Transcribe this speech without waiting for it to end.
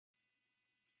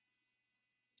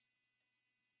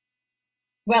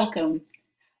Welcome.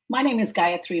 My name is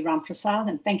Gayathri Ramprasad,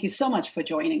 and thank you so much for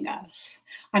joining us.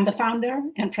 I'm the founder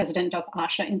and president of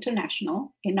ASHA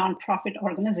International, a nonprofit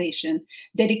organization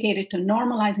dedicated to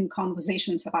normalizing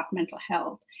conversations about mental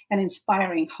health and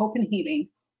inspiring hope and healing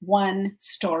one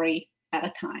story at a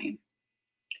time.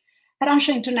 At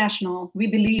ASHA International, we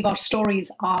believe our stories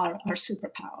are our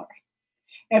superpower.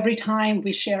 Every time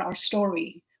we share our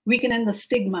story, we can end the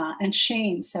stigma and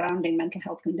shame surrounding mental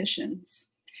health conditions,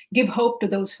 give hope to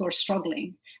those who are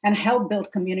struggling, and help build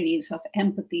communities of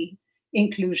empathy,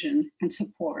 inclusion, and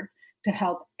support to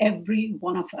help every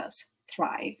one of us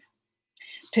thrive.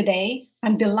 Today,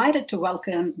 I'm delighted to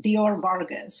welcome Dior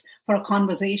Vargas for a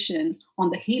conversation on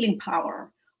the healing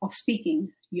power of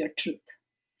speaking your truth.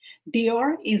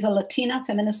 Dior is a Latina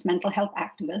feminist mental health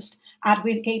activist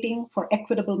advocating for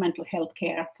equitable mental health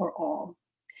care for all.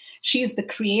 She is the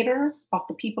creator of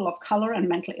the People of Color and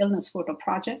Mental Illness Photo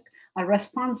Project, a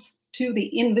response to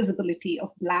the invisibility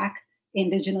of Black,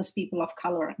 Indigenous people of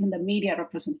color in the media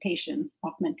representation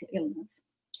of mental illness.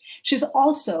 She's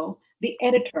also the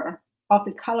editor of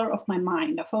The Color of My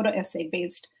Mind, a photo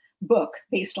essay-based book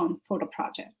based on Photo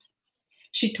Project.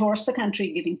 She tours the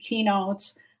country giving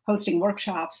keynotes, hosting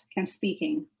workshops, and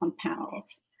speaking on panels.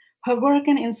 Her work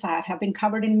and insight have been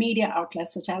covered in media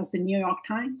outlets such as the New York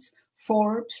Times,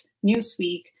 Forbes,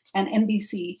 Newsweek, and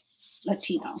NBC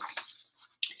Latino.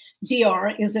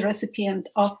 Dior is the recipient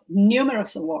of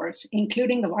numerous awards,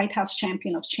 including the White House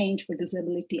Champion of Change for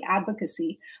Disability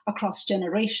Advocacy across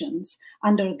generations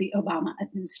under the Obama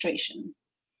administration.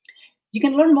 You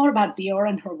can learn more about Dior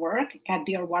and her work at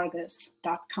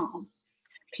diorvargas.com.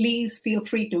 Please feel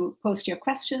free to post your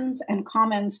questions and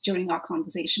comments during our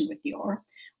conversation with Dior.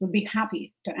 We'll be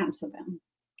happy to answer them.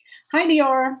 Hi,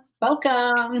 Dior.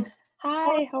 Welcome.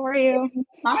 Hi, how are you?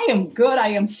 I am good. I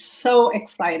am so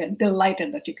excited,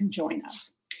 delighted that you can join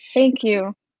us. Thank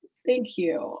you. Thank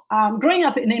you. Growing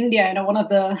up in India, one of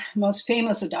the most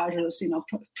famous adages,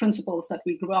 principles that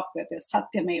we grew up with is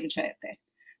Satyameva Jayate.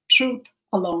 Truth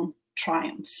alone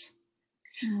triumphs.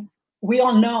 Mm. We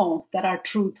all know that our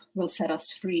truth will set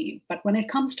us free, but when it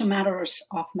comes to matters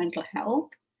of mental health,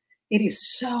 it is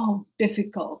so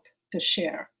difficult to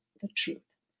share the truth.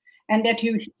 And that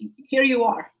here you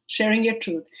are, sharing your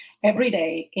truth every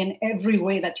day in every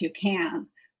way that you can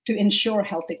to ensure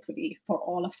health equity for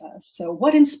all of us. So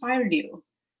what inspired you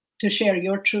to share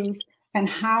your truth, and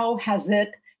how has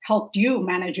it helped you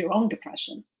manage your own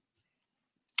depression?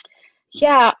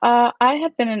 Yeah, I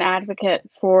have been an advocate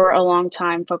for a long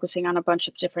time, focusing on a bunch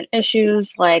of different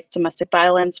issues like domestic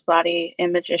violence, body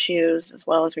image issues, as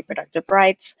well as reproductive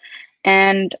rights.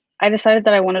 And I decided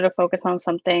that I wanted to focus on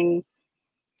something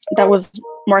that was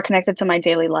more connected to my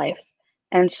daily life.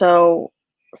 And so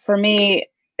for me,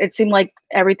 it seemed like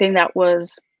everything that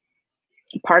was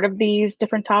part of these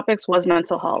different topics was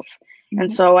mental health. Mm-hmm.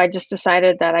 And so I just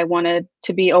decided that I wanted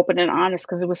to be open and honest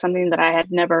because it was something that I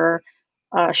had never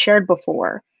shared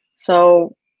before.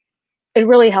 So it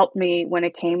really helped me when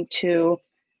it came to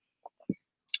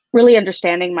really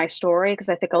understanding my story, because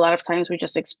I think a lot of times we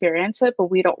just experience it, but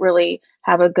we don't really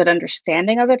have a good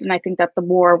understanding of it. And I think that the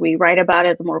more we write about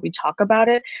it, the more we talk about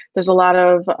it, there's a lot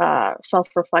of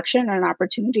self-reflection and an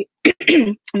opportunity,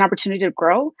 to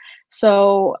grow.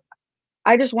 So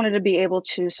I just wanted to be able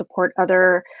to support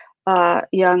other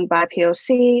young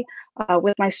BIPOC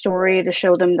with my story, to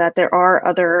show them that there are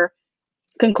other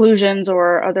conclusions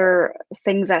or other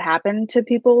things that happen to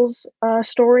people's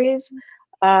stories.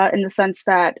 In the sense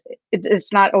that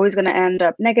it's not always going to end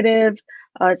up negative.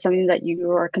 It's something that you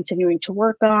are continuing to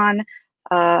work on,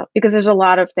 because there's a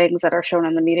lot of things that are shown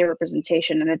in the media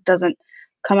representation and it doesn't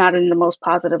come out in the most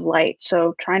positive light.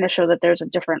 So trying to show that there's a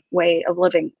different way of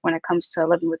living when it comes to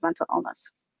living with mental illness.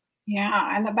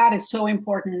 Yeah, and that is so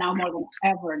important now more than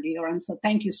ever, Dior. And so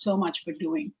thank you so much for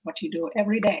doing what you do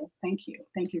every day. Thank you.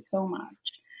 Thank you so much.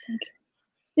 Thank you.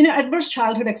 Adverse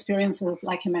childhood experiences,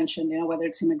 like you mentioned, whether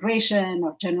it's immigration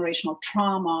or generational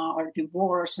trauma or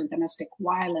divorce or domestic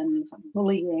violence and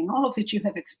bullying, all of which you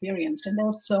have experienced. And there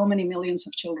are so many millions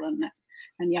of children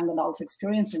and young adults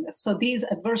experiencing this. So these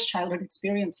adverse childhood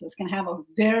experiences can have a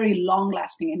very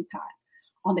long-lasting impact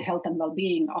on the health and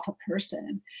well-being of a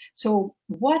person. So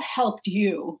what helped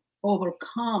you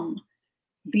overcome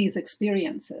these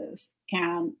experiences?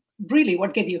 And really,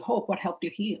 what gave you hope? What helped you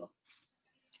heal?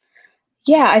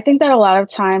 Yeah, I think that a lot of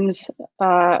times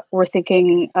we're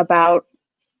thinking about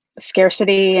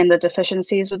scarcity and the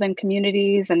deficiencies within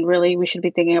communities, and really we should be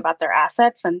thinking about their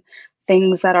assets and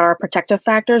things that are protective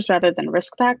factors rather than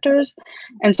risk factors.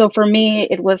 And so for me,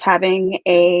 it was having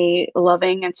a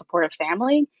loving and supportive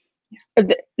family.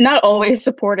 Not always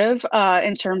supportive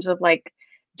in terms of like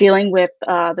dealing with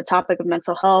the topic of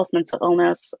mental health, mental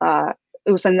illness.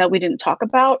 It was something that we didn't talk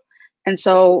about. And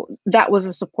so that was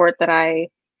a support that I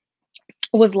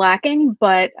was lacking.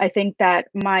 But I think that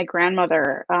my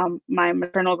grandmother, my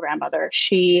maternal grandmother,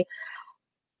 she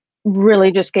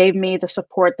really just gave me the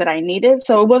support that I needed.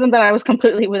 So it wasn't that I was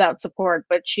completely without support,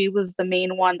 but she was the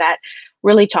main one that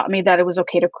really taught me that it was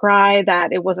okay to cry,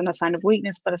 that it wasn't a sign of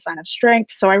weakness, but a sign of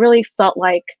strength. So I really felt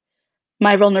like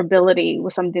my vulnerability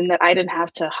was something that I didn't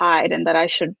have to hide and that I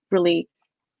should really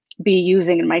be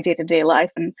using in my day-to-day life.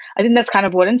 And I think that's kind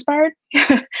of what inspired.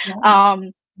 Yeah.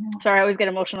 um, Yeah. Sorry, I always get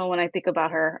emotional when I think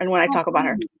about her and when I talk about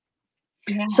her.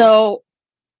 Yeah. So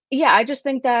yeah, I just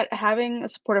think that having a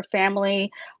supportive family,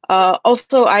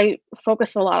 also I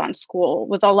focused a lot on school.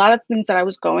 With a lot of things that I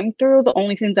was going through, the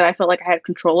only thing that I felt like I had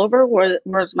control over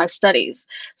was my studies.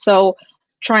 So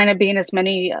trying to be in as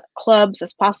many clubs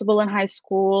as possible in high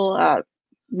school,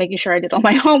 making sure I did all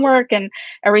my homework and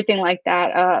everything like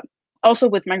that. Also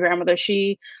with my grandmother,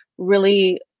 she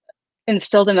really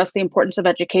instilled in us the importance of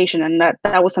education, and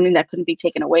that was something that couldn't be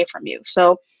taken away from you.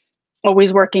 So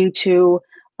always working to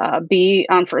be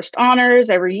on first honors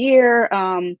every year.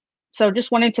 So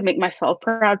just wanting to make myself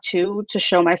proud too, to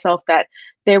show myself that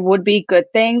there would be good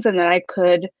things and that I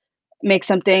could make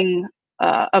something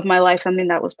of my life something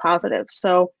that was positive.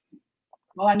 So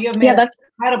well, and you've made yeah, an that's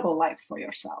incredible life for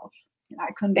yourself. I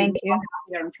couldn't be thank more you.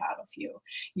 happier and proud of you.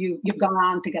 You've gone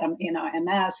on to get a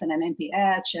MS and an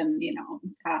MPH, and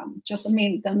just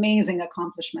the amazing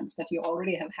accomplishments that you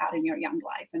already have had in your young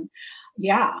life. And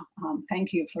yeah,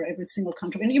 thank you for every single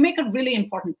contribution. You make a really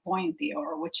important point,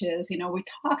 Dior, which is we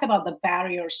talk about the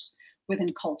barriers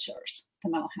within cultures to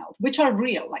mental health, which are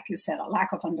real. Like you said, a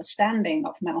lack of understanding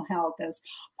of mental health is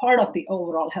part of the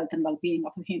overall health and well-being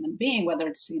of a human being, whether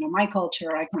it's my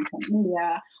culture, I come from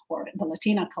India, or the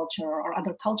Latina culture or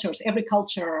other cultures. Every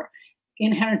culture,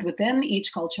 inherent within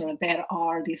each culture, there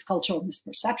are these cultural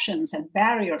misperceptions and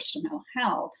barriers to mental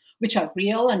health, which are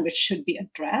real and which should be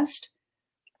addressed.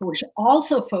 We should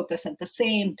also focus at the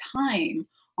same time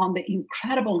on the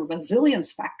incredible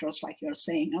resilience factors, like you're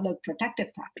saying, other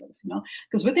protective factors,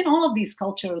 because within all of these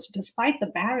cultures, despite the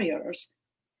barriers,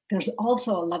 there's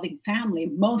also a loving family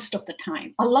most of the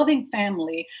time, a loving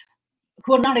family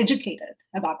who are not educated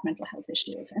about mental health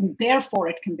issues. And therefore,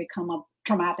 it can become a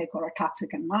traumatic or a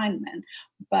toxic environment.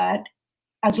 But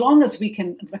as long as we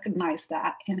can recognize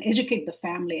that and educate the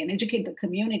family and educate the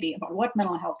community about what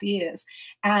mental health is,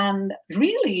 and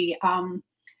really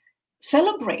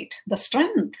celebrate the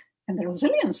strength and the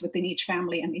resilience within each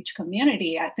family and each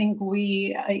community, I think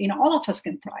we, all of us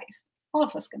can thrive. All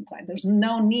of us can thrive. There's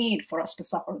no need for us to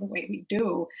suffer the way we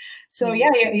do. So yeah,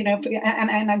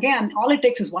 and again, all it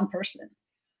takes is one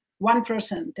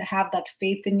person to have that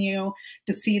faith in you,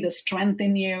 to see the strength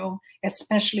in you,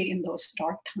 especially in those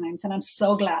dark times. And I'm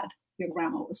so glad your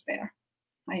grandma was there.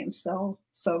 I am so,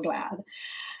 so glad.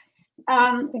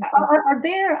 Are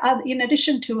there, in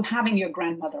addition to having your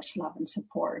grandmother's love and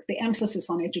support, the emphasis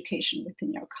on education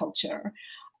within your culture,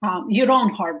 your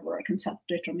own hard work and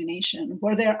self-determination,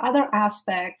 were there other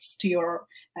aspects to your,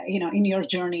 in your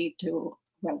journey to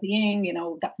well-being,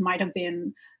 that might have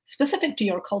been specific to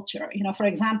your culture? For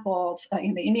example,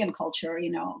 in the Indian culture,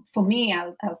 for me,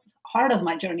 as hard as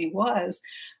my journey was,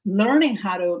 learning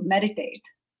how to meditate,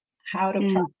 how to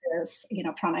practice,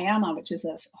 pranayama, which is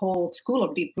a whole school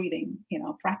of deep breathing,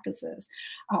 practices,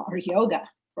 or yoga,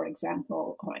 for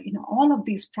example, or, all of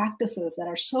these practices that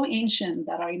are so ancient,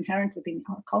 that are inherent within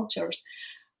our cultures,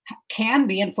 can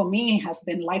be, and for me, has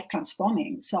been life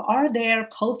transforming. So are there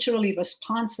culturally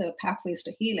responsive pathways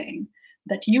to healing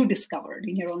that you discovered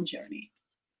in your own journey?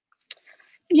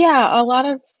 Yeah, a lot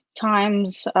of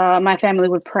times my family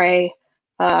would pray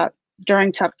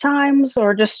during tough times,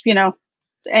 or just,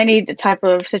 any type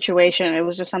of situation. It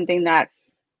was just something that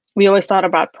we always thought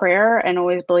about prayer, and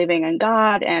always believing in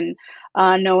God, and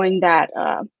knowing that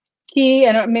he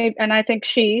and I think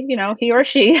she, he or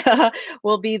she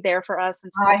will be there for us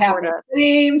and to support us.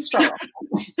 Same struggle.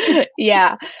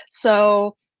 Yeah.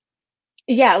 So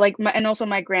yeah, and also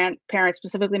my grandparents,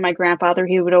 specifically my grandfather,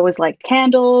 he would always light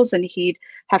candles and he'd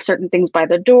have certain things by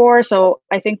the door. So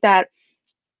I think that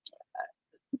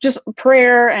just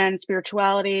prayer and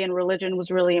spirituality and religion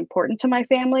was really important to my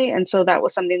family. And so that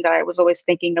was something that I was always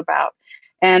thinking about,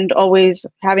 and always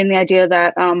having the idea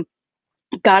that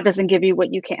God doesn't give you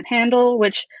what you can't handle,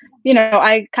 which,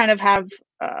 I kind of have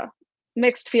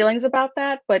mixed feelings about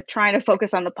that, but trying to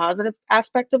focus on the positive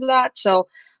aspect of that. So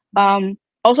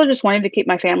also just wanting to keep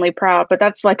my family proud, but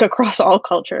that's like across all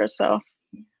cultures. So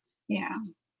yeah,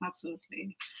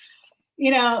 absolutely.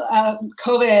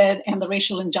 COVID and the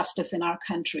racial injustice in our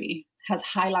country has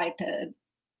highlighted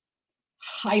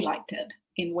highlighted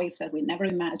in ways that we never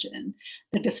imagined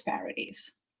the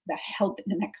disparities, the health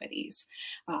inequities,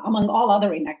 among all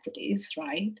other inequities,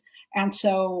 right? And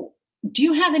so, do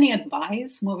you have any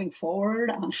advice moving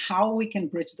forward on how we can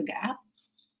bridge the gap?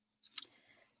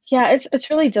 Yeah, it's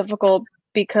really difficult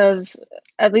because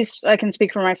at least I can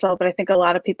speak for myself, but I think a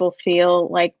lot of people feel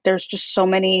like there's just so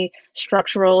many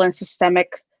structural and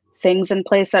systemic things in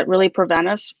place that really prevent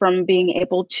us from being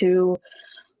able to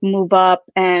move up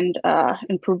and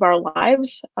improve our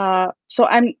lives. So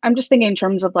I'm just thinking in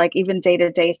terms of like even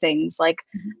day-to-day things. Like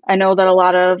I know that a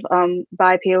lot of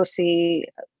BIPOC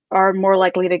are more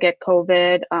likely to get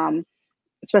COVID,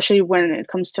 especially when it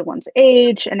comes to one's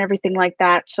age and everything like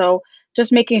that. So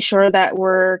just making sure that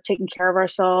we're taking care of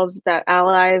ourselves, that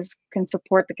allies can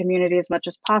support the community as much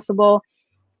as possible.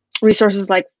 Resources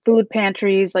like food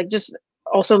pantries, like just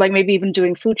also like maybe even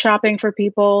doing food shopping for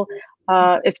people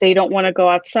if they don't want to go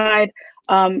outside.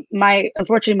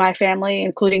 Unfortunately, my family,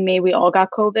 including me, we all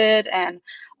got COVID, and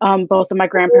both of my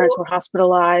grandparents were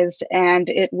hospitalized, and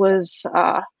it was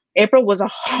April was a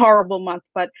horrible month,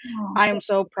 but I am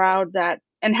so proud that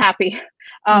and happy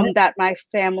that my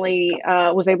family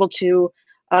was able to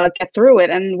get through it,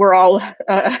 and we're all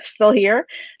still here.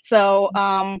 So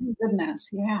goodness,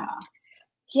 yeah.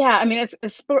 Yeah, I mean, it's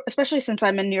especially since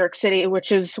I'm in New York City,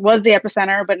 which was the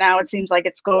epicenter, but now it seems like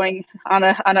it's going on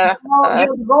a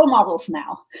you're role models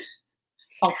now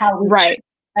of how we right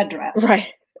address. Right.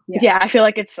 Yes. Yeah, I feel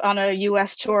like it's on a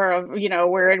US tour of,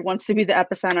 where it wants to be the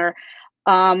epicenter.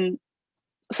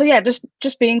 So yeah,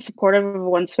 just being supportive of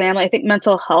one's family. I think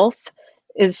mental health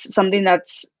is something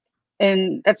that's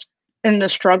in the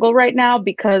struggle right now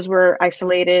because we're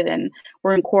isolated and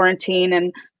we're in quarantine,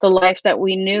 and the life that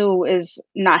we knew is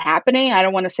not happening. I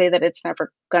don't want to say that it's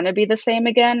never going to be the same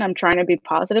again. I'm trying to be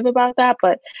positive about that,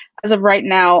 but as of right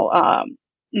now,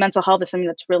 mental health is something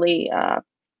that's really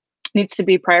needs to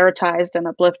be prioritized and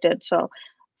uplifted. So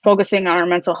focusing on our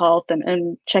mental health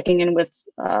and checking in with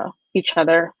each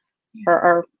other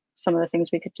are some of the things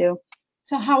we could do.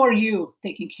 So how are you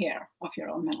taking care of your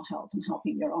own mental health and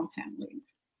helping your own family?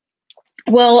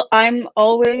 Well, I'm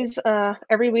always,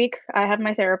 every week I have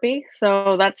my therapy.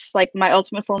 So that's like my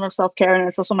ultimate form of self-care. And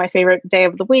it's also my favorite day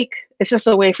of the week. It's just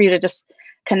a way for you to just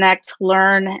connect,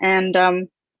 learn, and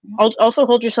also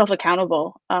hold yourself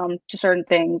accountable to certain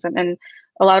things and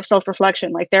a lot of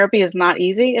self-reflection. Like therapy is not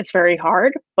easy. It's very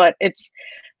hard, but it's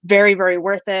very, very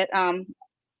worth it.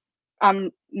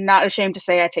 I'm not ashamed to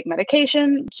say I take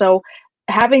medication. So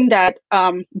having that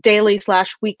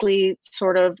daily/weekly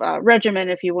sort of regimen,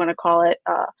 if you want to call it,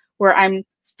 where I'm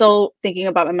still thinking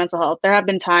about my mental health. There have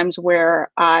been times where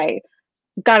I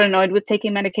got annoyed with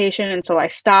taking medication, and so I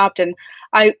stopped, and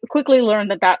I quickly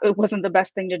learned that it wasn't the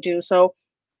best thing to do. So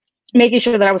making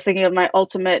sure that I was thinking of my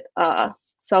ultimate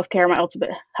self-care, my ultimate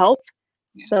health.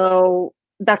 Yeah. So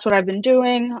that's what I've been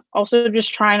doing. Also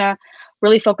just trying to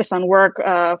really focus on work,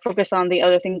 focus on the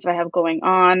other things that I have going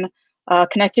on,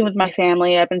 connecting with my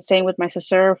family. I've been staying with my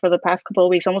sister for the past couple of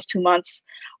weeks, almost 2 months.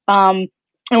 And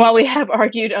while we have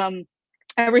argued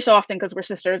every so often because we're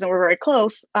sisters and we're very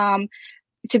close,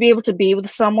 to be able to be with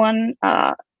someone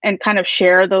and kind of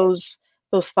share those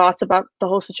thoughts about the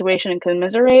whole situation and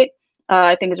commiserate,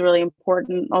 I think is really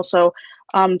important. Also,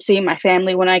 seeing my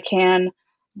family when I can.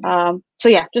 So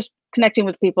yeah, just connecting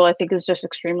with people, I think, is just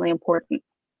extremely important.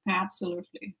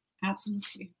 Absolutely.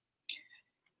 Absolutely.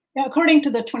 Yeah, according to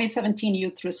the 2017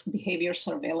 Youth Risk Behavior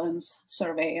Surveillance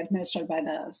Survey administered by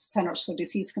the Centers for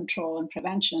Disease Control and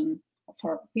Prevention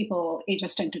for people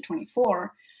ages 10 to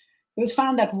 24, it was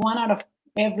found that 1 out of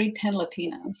every 10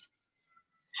 Latinas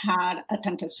had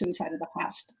attempted suicide in the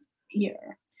past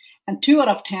year. And 2 out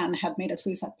of 10 had made a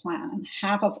suicide plan, and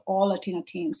half of all Latina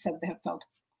teens said they have felt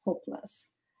hopeless.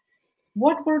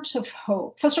 What words of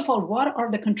hope? First of all, what are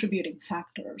the contributing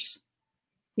factors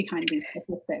behind these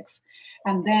statistics?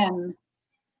 And then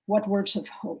what words of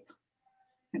hope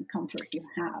and comfort do you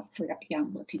have for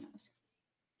young Latinos?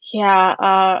 Yeah,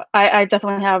 I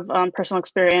definitely have personal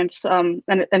experience, and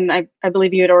I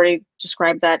believe you had already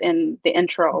described that in the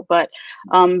intro, but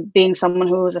being someone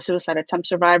who was a suicide attempt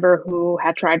survivor who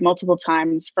had tried multiple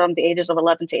times from the ages of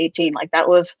 11 to 18, like that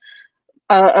was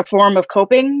a form of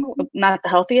coping, not the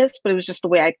healthiest, but it was just the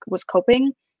way I was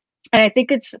coping. And I think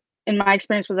it's, in my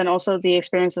experience, but then also the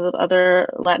experiences of other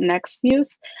Latinx youth,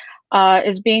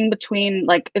 is being between,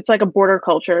 like, it's like a border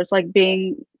culture. It's like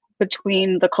being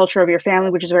between the culture of your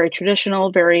family, which is very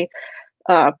traditional, very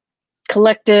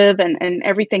collective, and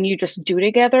everything you just do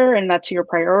together, and that's your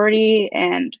priority.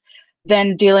 And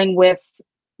then dealing with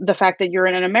the fact that you're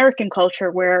in an American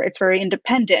culture where it's very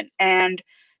independent, and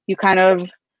you kind of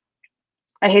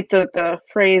I hate the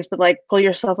phrase, but like pull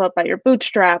yourself up by your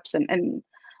bootstraps, and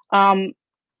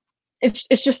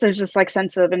it's just there's this like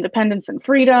sense of independence and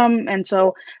freedom, and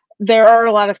so there are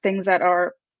a lot of things that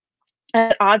are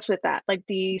at odds with that, like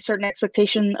the certain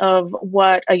expectation of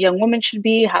what a young woman should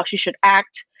be, how she should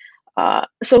act.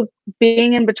 So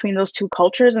being in between those two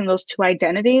cultures and those two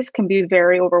identities can be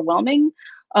very overwhelming.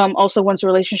 Also, one's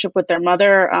relationship with their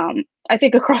mother, I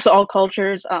think across all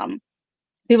cultures,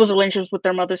 people's relationships with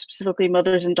their mothers, specifically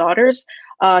mothers and daughters,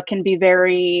 can be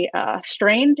very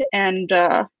strained and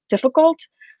difficult.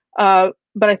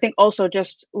 But I think also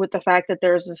just with the fact that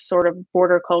there's this sort of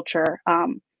border culture,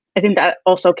 I think that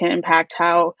also can impact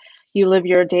how you live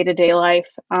your day-to-day life.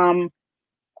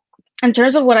 In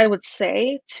terms of what I would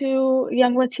say to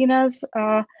young Latinas,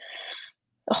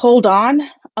 hold on.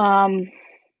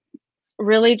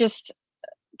 Really just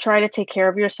try to take care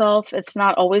of yourself. It's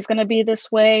not always going to be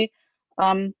this way.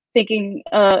 Thinking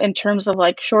in terms of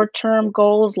like short-term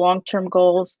goals, long-term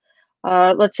goals.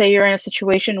 Let's say you're in a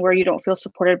situation where you don't feel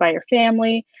supported by your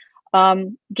family.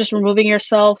 Just removing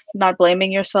yourself, not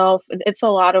blaming yourself. It's a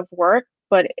lot of work,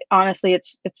 but honestly,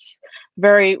 it's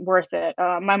very worth it.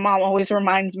 My mom always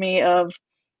reminds me of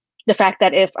the fact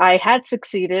that if I had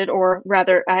succeeded, or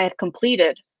rather I had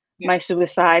completed my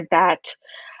suicide, that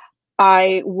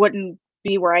I wouldn't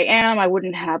be where I am. I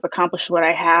wouldn't have accomplished what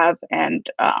I have. And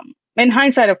in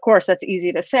hindsight, of course, that's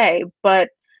easy to say, but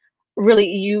really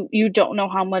you don't know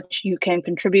how much you can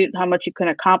contribute, how much you can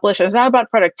accomplish. And it's not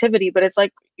about productivity, but it's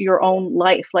like your own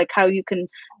life, like how you can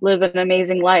live an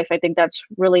amazing life. I think that's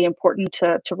really important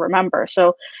to remember.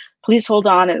 So please hold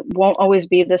on. It won't always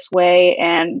be this way.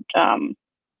 And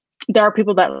there are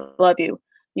people that love you.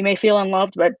 You may feel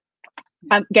unloved, but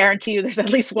I guarantee you there's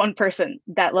at least one person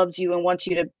that loves you and wants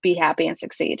you to be happy and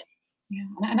succeed. Yeah,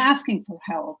 and asking for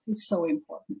help is so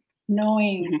important.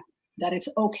 Knowing that it's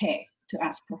okay to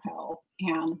ask for help,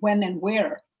 and when and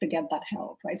where to get that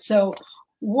help, right? So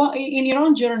what in your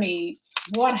own journey,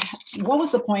 what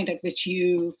was the point at which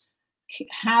you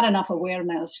had enough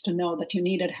awareness to know that you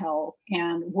needed help,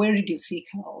 and where did you seek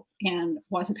help, and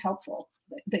was it helpful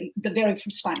the very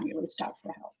first time you reached out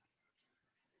for help?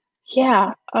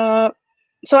 Yeah.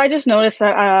 So I just noticed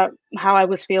that how I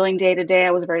was feeling day to day.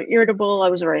 I was very irritable. I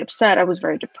was very upset. I was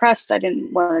very depressed. I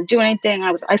didn't want to do anything.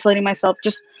 I was isolating myself,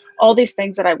 just all these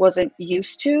things that I wasn't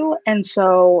used to. And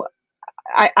so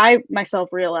I myself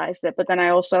realized it, but then I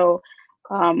also,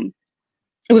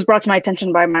 it was brought to my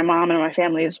attention by my mom and my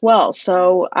family as well.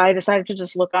 So I decided to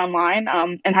just look online.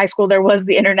 In high school, there was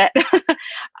the internet.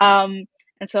 And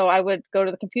so I would go to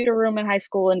the computer room in high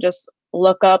school and just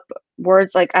look up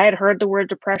words. Like I had heard the word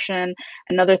depression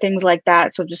and other things like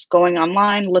that. So just going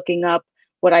online, looking up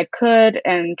what I could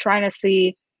and trying to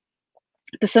see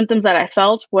the symptoms that I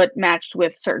felt, what matched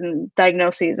with certain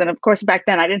diagnoses. And of course, back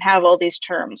then I didn't have all these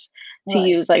terms to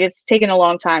use. Like it's taken a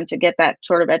long time to get that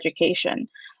sort of education.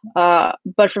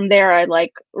 But from there, I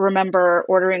like remember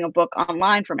ordering a book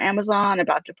online from Amazon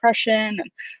about depression and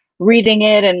reading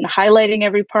it and highlighting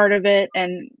every part of it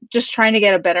and just trying to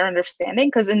get a better understanding.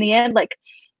 Because in the end, like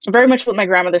very much what my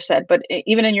grandmother said, but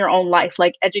even in your own life,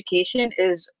 like education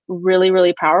is really,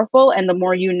 really powerful. And the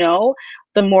more you know,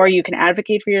 the more you can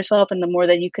advocate for yourself and the more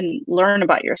that you can learn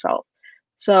about yourself.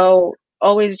 So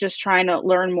always just trying to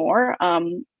learn more.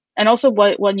 And also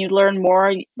when you learn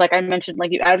more, like I mentioned,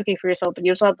 like you advocate for yourself, but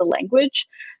you also have the language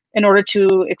in order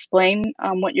to explain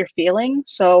what you're feeling.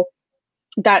 So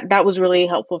that was really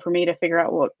helpful for me to figure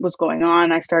out what was going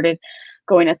on. I started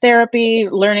going to therapy,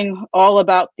 learning all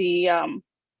about the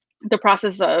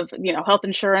process of, health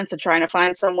insurance and trying to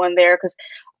find someone there. Because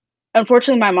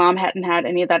unfortunately, my mom hadn't had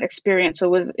any of that experience.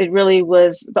 So it really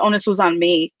was, the onus was on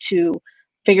me to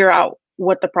figure out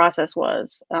what the process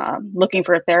was, looking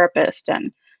for a therapist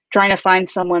and trying to find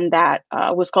someone that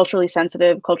was culturally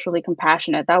sensitive, culturally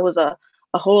compassionate. That was a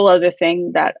whole other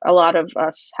thing that a lot of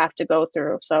us have to go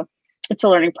through. So it's a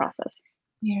learning process.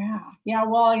 Yeah.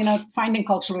 Well, finding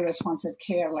culturally responsive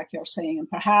care, like you're saying, and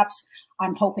perhaps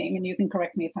I'm hoping, and you can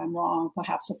correct me if I'm wrong,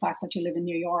 perhaps the fact that you live in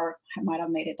New York might have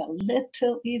made it a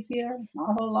little easier, not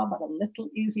a whole lot, but a little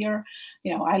easier.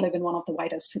 I live in one of the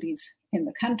whitest cities in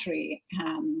the country.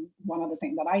 And one of the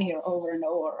things that I hear over and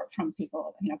over from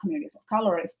people, communities of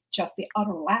color, is just the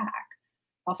utter lack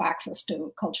of access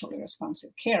to culturally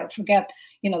responsive care. Forget,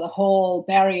 the whole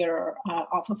barrier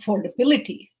of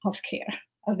affordability of care.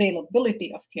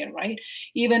 availability of care, right?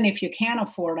 Even if you can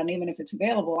afford, and even if it's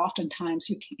available, oftentimes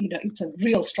it's a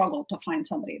real struggle to find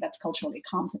somebody that's culturally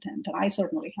competent. And I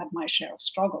certainly had my share of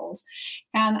struggles.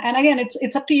 And again,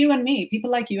 it's up to you and me, people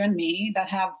like you and me that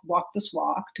have walked this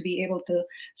walk, to be able to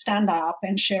stand up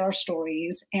and share our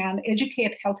stories and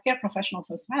educate healthcare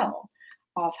professionals as well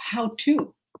of how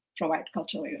to provide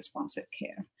culturally responsive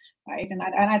care. Right. And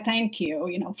I thank you,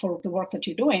 for the work that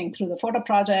you're doing through the photo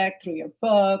project, through your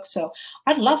book. So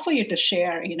I'd love for you to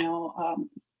share,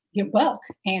 your book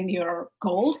and your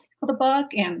goals for the book.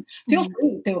 And feel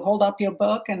free to hold up your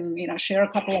book and, share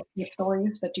a couple of the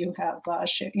stories that you have,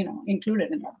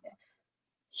 included in that book.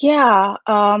 Yeah.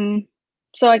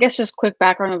 So I guess just quick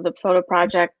background of the photo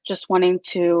project, just wanting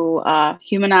to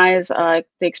humanize the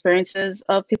experiences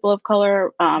of people of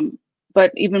color,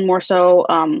 but even more so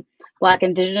Black,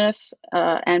 Indigenous,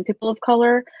 and people of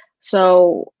color.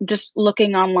 So just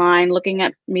looking online, looking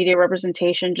at media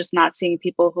representation, just not seeing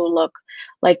people who look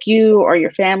like you or your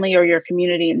family or your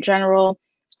community in general.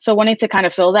 So wanting to kind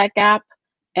of fill that gap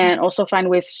and also find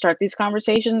ways to start these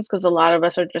conversations, because a lot of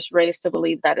us are just raised to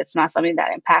believe that it's not something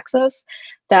that impacts us,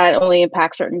 that only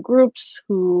impacts certain groups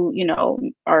who,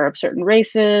 are of certain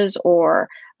races or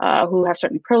who have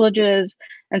certain privileges.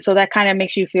 And so that kind of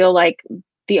makes you feel like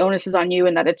the onus is on you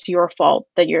and that it's your fault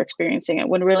that you're experiencing it,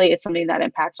 when really it's something that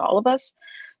impacts all of us.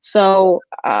 So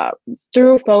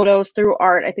through photos, through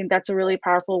art, I think that's a really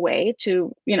powerful way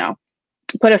to,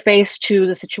 put a face to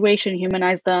the situation,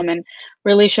 humanize them, and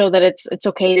really show that it's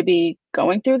okay to be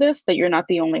going through this, that you're not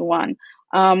the only one.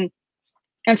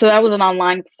 And so that was an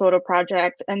online photo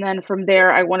project. And then from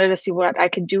there, I wanted to see what I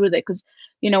could do with it. Because,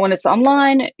 when it's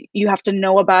online, you have to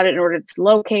know about it in order to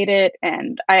locate it.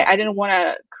 And I didn't want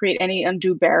to create any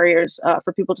undue barriers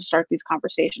for people to start these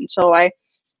conversations. So I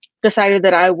decided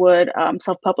that I would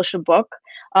self-publish a book,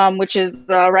 which is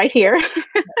right here.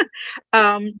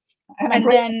 And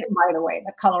then, by the way,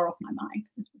 The Color of My Mind.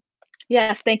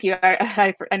 Yes, thank you.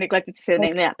 I neglected to say the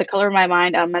name. Yeah, The Color of My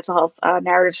Mind, mental health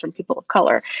narratives from people of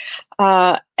color.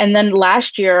 And then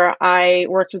last year, I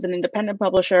worked with an independent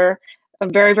publisher. I'm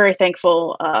very, very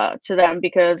thankful to them,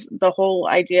 because the whole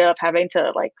idea of having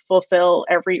to fulfill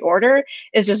every order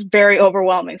is just very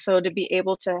overwhelming. So to be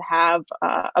able to have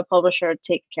a publisher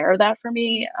take care of that for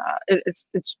me,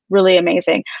 it's really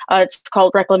amazing. It's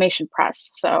called Reclamation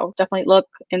Press. So definitely look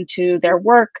into their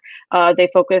work. They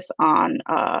focus on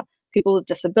people with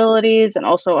disabilities and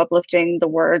also uplifting the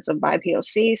words of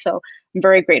BIPOC. So I'm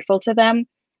very grateful to them.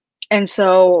 And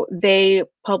so they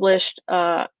published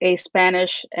a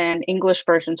Spanish and English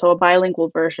version, so a bilingual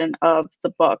version of the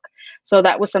book. So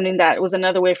that was something that was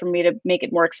another way for me to make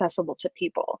it more accessible to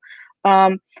people.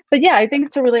 But yeah, I think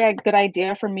it's a really good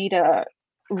idea for me to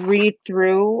read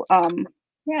through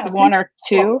one or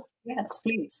two. Yes,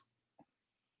 please.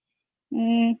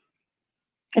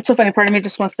 It's so funny. Part of me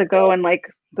just wants to go and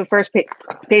the first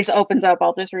page opens up,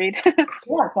 I'll just read.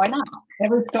 Yes, why not?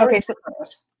 Every story. Okay, so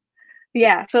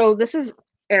yeah, so this is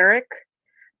Eric.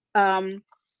 And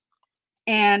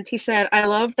he said, I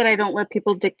love that I don't let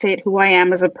people dictate who I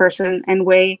am as a person and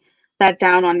weigh that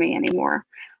down on me anymore.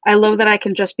 I love that I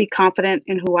can just be confident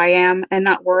in who I am and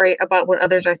not worry about what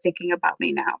others are thinking about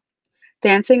me now.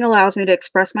 Dancing allows me to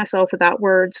express myself without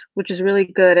words, which is really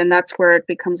good, and that's where it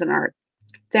becomes an art.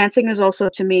 Dancing is also,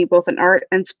 to me, both an art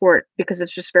and sport because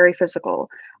it's just very physical.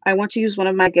 I want to use one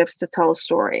of my gifts to tell a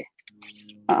story.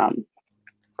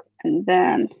 And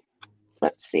then,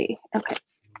 let's see. Okay.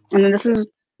 And then this is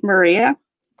Maria.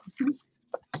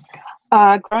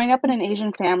 Growing up in an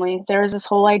Asian family, there is this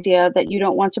whole idea that you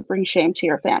don't want to bring shame to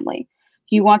your family.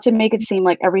 You want to make it seem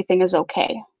like everything is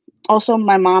okay. Also,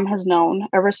 my mom has known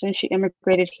ever since she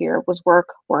immigrated here was work,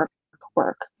 work,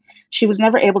 work. She was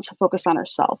never able to focus on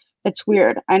herself. It's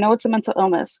weird. I know it's a mental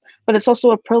illness, but it's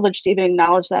also a privilege to even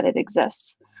acknowledge that it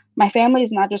exists. My family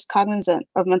is not just cognizant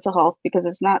of mental health because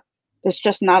it's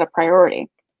just not a priority.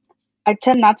 I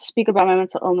tend not to speak about my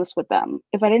mental illness with them.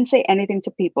 If I didn't say anything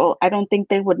to people, I don't think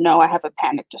they would know I have a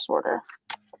panic disorder.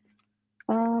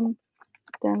 Then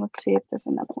let's see if there's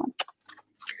another one.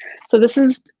 So this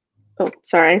is,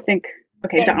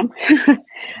 Dom.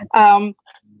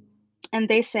 And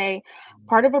they say,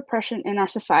 part of oppression in our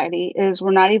society is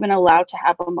we're not even allowed to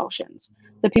have emotions.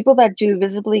 The people that do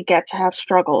visibly get to have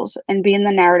struggles and be in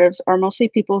the narratives are mostly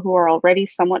people who are already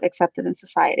somewhat accepted in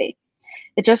society.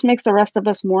 It just makes the rest of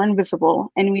us more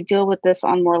invisible, and we deal with this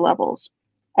on more levels.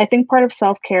 I think part of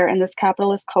self-care in this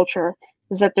capitalist culture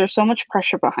is that there's so much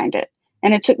pressure behind it,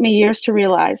 and it took me years to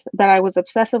realize that I was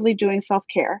obsessively doing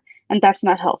self-care, and that's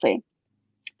not healthy.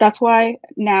 That's why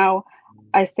now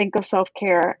I think of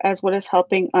self-care as what is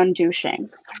helping undo shame.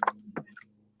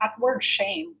 that word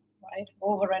shame, right,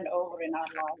 over and over in our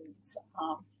lives.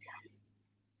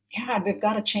 Yeah, we've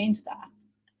got to change that.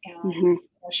 And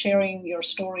sharing your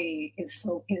story is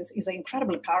an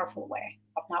incredibly powerful way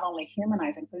of not only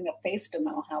humanizing, putting a face to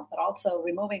mental health, but also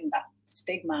removing that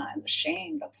stigma and the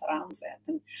shame that surrounds it,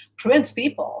 and prevents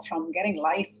people from getting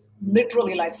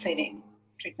literally life-saving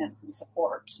treatments and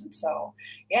supports. And so,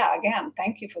 yeah, again,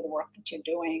 thank you for the work that you're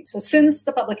doing. So since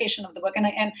the publication of the book,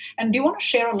 and do you want to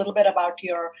share a little bit about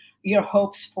your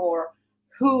hopes for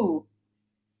who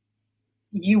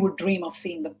you would dream of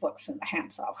seeing the books in the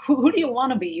hands of? Who do you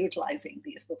want to be utilizing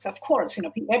these books? Of course,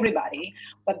 everybody,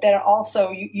 but there are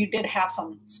also, you did have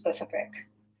some specific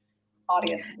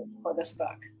audience for this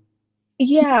book.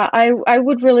 Yeah, I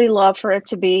would really love for it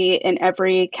to be in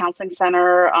every counseling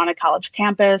center on a college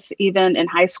campus, even in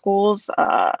high schools,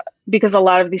 because a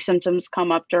lot of these symptoms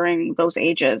come up during those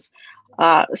ages.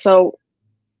 So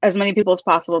as many people as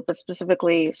possible, but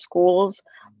specifically schools.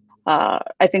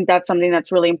 I think that's something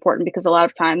that's really important, because a lot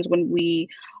of times when we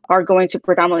are going to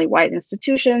predominantly white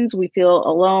institutions, we feel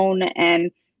alone.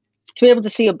 And to be able to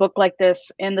see a book like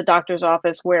this in the doctor's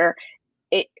office, where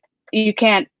you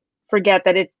can't forget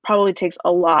that it probably takes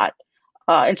a lot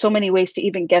in so many ways to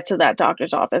even get to that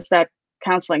doctor's office, that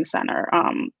counseling center.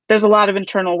 There's a lot of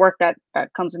internal work that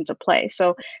comes into play.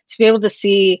 So to be able to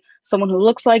see someone who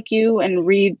looks like you and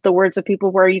read the words of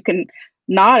people where you can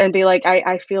nod and be like,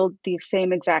 I feel the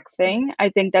same exact thing. I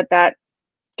think that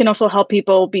can also help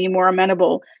people be more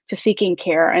amenable to seeking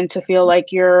care, and to feel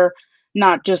like you're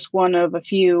not just one of a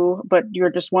few, but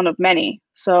you're just one of many.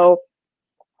 So,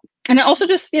 and also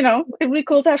just, it'd be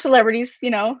cool to have celebrities,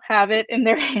 have it in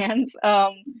their hands.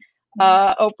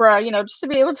 Oprah, just to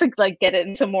be able to like get it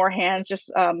into more hands,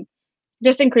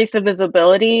 just increase the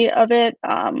visibility of it.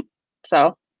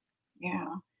 So yeah.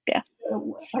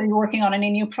 So, are you working on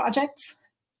any new projects?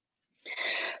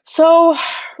 So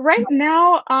right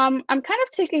now, I'm kind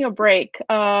of taking a break.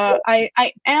 I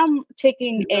am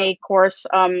taking a course,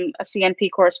 a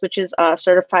CNP course, which is a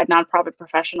certified nonprofit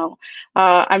professional.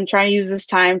 I'm trying to use this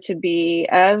time to be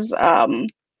as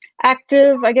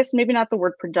active, I guess maybe not the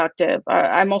word productive.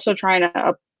 I'm also trying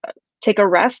to take a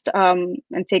rest and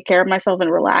take care of myself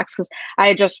and relax, because I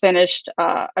had just finished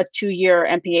a 2-year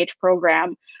MPH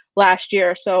program last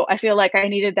year. So I feel like I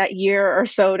needed that year or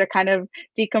so to kind of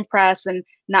decompress and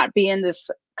not be in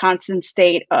this constant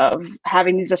state of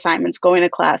having these assignments, going to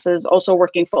classes, also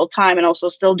working full time, and also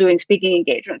still doing speaking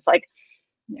engagements. Like,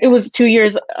 it was 2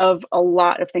 years of a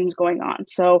lot of things going on.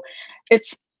 So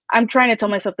I'm trying to tell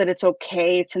myself that it's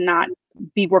okay to not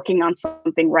be working on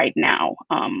something right now,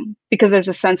 because there's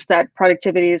a sense that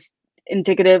productivity is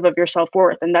indicative of your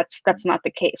self-worth, and that's not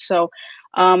the case. So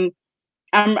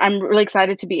I'm really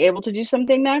excited to be able to do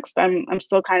something next. I'm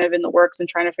still kind of in the works and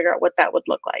trying to figure out what that would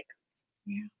look like.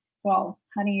 Yeah. Well,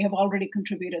 honey, you have already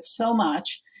contributed so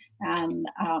much, and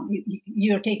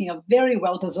you're taking a very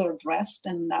well-deserved rest,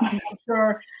 and I'm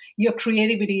sure your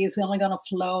creativity is only going to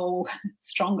flow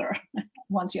stronger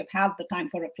once you've had the time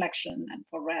for reflection and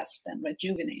for rest and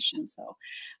rejuvenation. So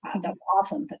that's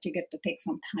awesome that you get to take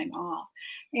some time off.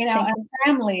 And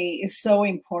family is so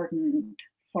important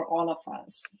for all of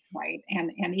us, right?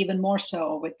 And even more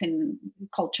so within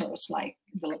cultures like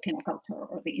the Latina culture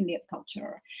or the Indian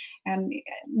culture. And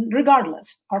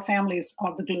regardless, our families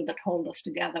are the glue that hold us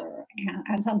together.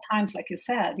 And sometimes, like you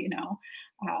said,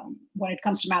 when it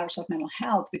comes to matters of mental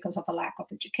health, because of a lack of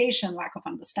education, lack of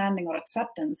understanding or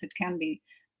acceptance, it can be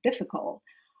difficult.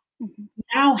 Mm-hmm.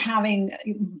 Now,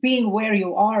 being where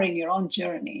you are in your own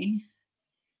journey,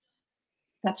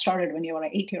 that started when you were an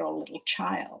 8-year-old little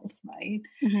child, right?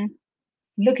 Mm-hmm.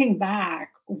 Looking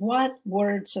back, what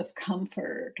words of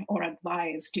comfort or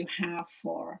advice do you have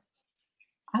for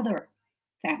other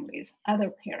families,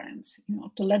 other parents,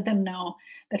 to let them know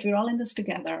that we're all in this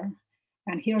together,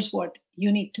 and here's what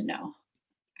you need to know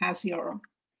as you're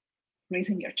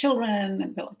raising your children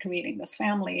and creating this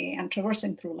family and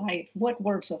traversing through life? What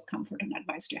words of comfort and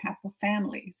advice do you have for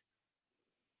families?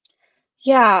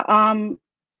 Yeah.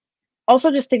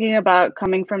 Also, just thinking about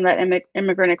coming from that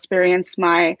immigrant experience.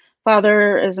 My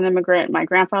father is an immigrant, my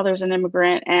grandfather is an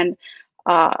immigrant, and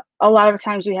a lot of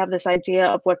times we have this idea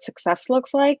of what success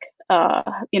looks like,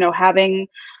 having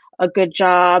a good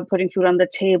job, putting food on the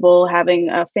table, having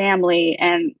a family,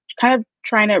 and kind of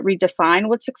trying to redefine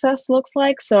what success looks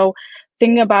like. So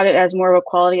thinking about it as more of a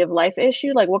quality of life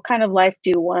issue, like what kind of life do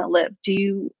you want to live? Do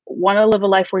you want to live a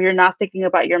life where you're not thinking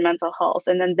about your mental health?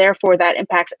 And then therefore that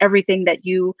impacts everything that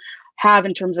you have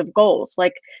in terms of goals.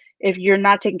 Like, if you're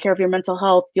not taking care of your mental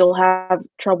health, you'll have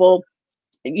trouble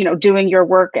doing your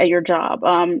work at your job.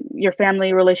 Your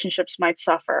family relationships might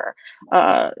suffer.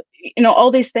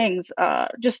 All these things.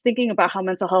 Just thinking about how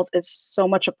mental health is so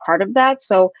much a part of that.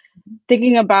 So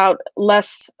thinking about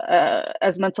less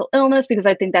as mental illness, because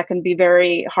I think that can be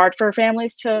very hard for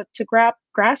families to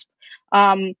grasp.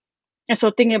 And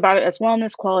so thinking about it as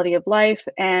wellness, quality of life,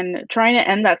 and trying to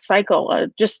end that cycle.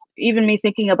 Just even me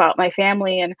thinking about my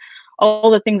family and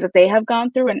all the things that they have gone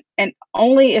through, and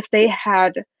only if they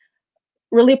had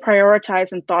really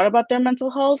prioritized and thought about their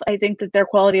mental health, I think that their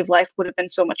quality of life would have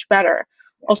been so much better.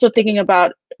 Also thinking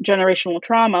about generational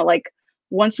trauma, like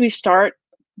once we start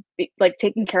like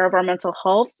taking care of our mental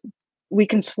health, we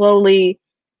can slowly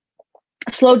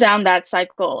slow down that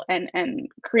cycle and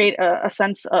create a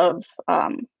sense of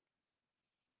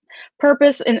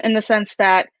purpose in the sense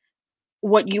that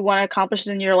what you want to accomplish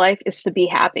in your life is to be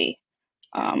happy.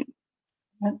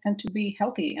 And to be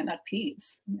healthy and at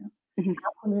peace. Mm-hmm.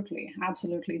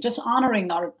 Absolutely. Just honoring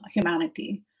our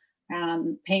humanity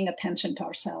and paying attention to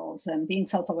ourselves and being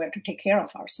self-aware to take care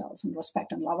of ourselves and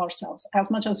respect and love ourselves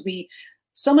as much as we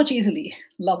so much easily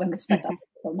love and respect other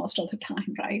people most of the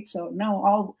time, right? So no,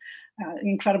 all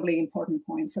incredibly important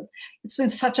points. So it's been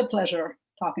such a pleasure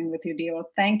talking with you, Dior.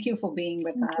 Thank you for being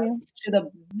with us. Wish you the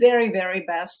very, very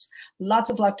best. Lots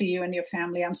of luck to you and your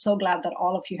family. I'm so glad that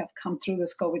all of you have come through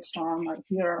this COVID storm, are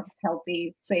here,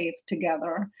 healthy, safe,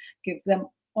 together. Give them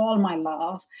all my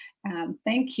love. And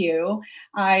thank you.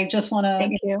 I just want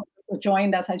to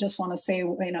joined us. I just want to say,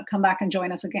 come back and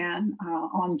join us again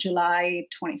on July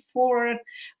 24th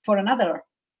for another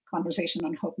conversation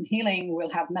on hope and healing. We'll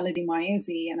have Melody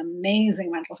Maezi, an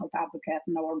amazing mental health advocate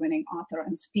and award-winning author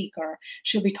and speaker.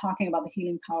 She'll be talking about the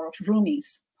healing power of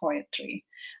Rumi's poetry.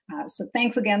 So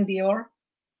thanks again, Dior.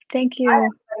 Thank you. Bye,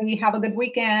 everybody. Have a good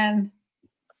weekend.